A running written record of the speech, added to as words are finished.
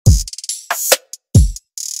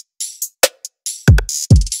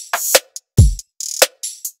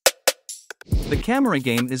The camera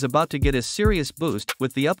game is about to get a serious boost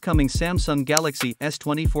with the upcoming Samsung Galaxy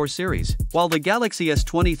S24 series. While the Galaxy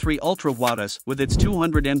S23 Ultra was with its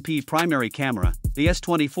 200MP primary camera, the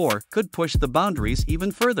S24 could push the boundaries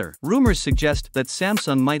even further. Rumors suggest that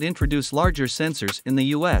Samsung might introduce larger sensors in the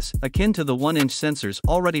US, akin to the 1-inch sensors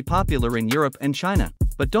already popular in Europe and China.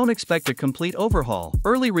 But don't expect a complete overhaul.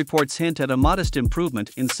 Early reports hint at a modest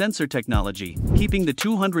improvement in sensor technology, keeping the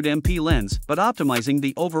 200MP lens but optimizing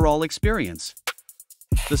the overall experience.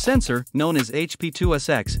 The sensor, known as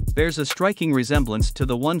HP2SX, bears a striking resemblance to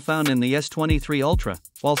the one found in the S23 Ultra.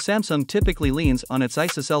 While Samsung typically leans on its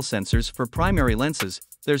ISOCELL sensors for primary lenses,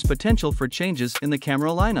 there's potential for changes in the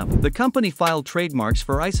camera lineup. The company filed trademarks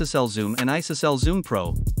for ISOCELL Zoom and ISOCELL Zoom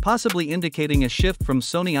Pro, possibly indicating a shift from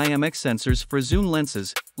Sony IMX sensors for zoom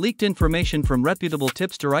lenses. Leaked information from reputable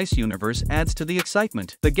tipster Ice Universe adds to the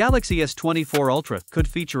excitement. The Galaxy S24 Ultra could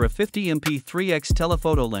feature a 50MP 3x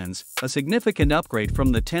telephoto lens, a significant upgrade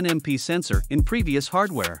from the 10MP sensor in previous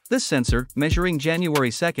hardware. This sensor, measuring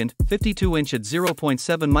January 2nd, 52-inch at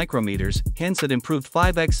 0.7 micrometers, hints at improved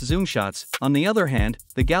 5x zoom shots. On the other hand,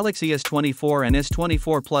 the Galaxy S24 and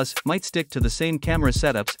S24 Plus might stick to the same camera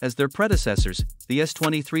setups as their predecessors, the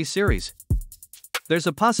S23 series. There's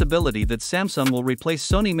a possibility that Samsung will replace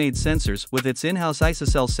Sony-made sensors with its in-house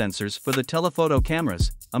ISOCELL sensors for the telephoto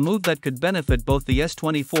cameras, a move that could benefit both the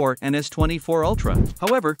S24 and S24 Ultra.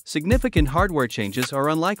 However, significant hardware changes are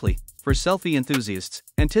unlikely. For selfie enthusiasts,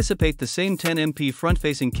 anticipate the same 10MP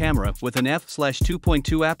front-facing camera with an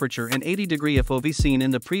f/2.2 aperture and 80-degree FOV seen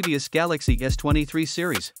in the previous Galaxy S23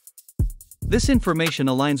 series. This information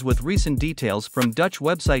aligns with recent details from Dutch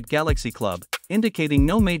website Galaxy Club, indicating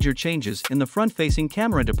no major changes in the front-facing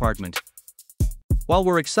camera department. While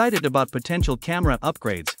we're excited about potential camera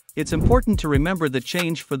upgrades, it's important to remember that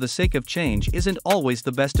change for the sake of change isn't always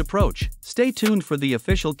the best approach. Stay tuned for the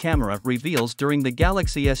official camera reveals during the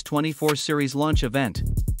Galaxy S24 series launch event.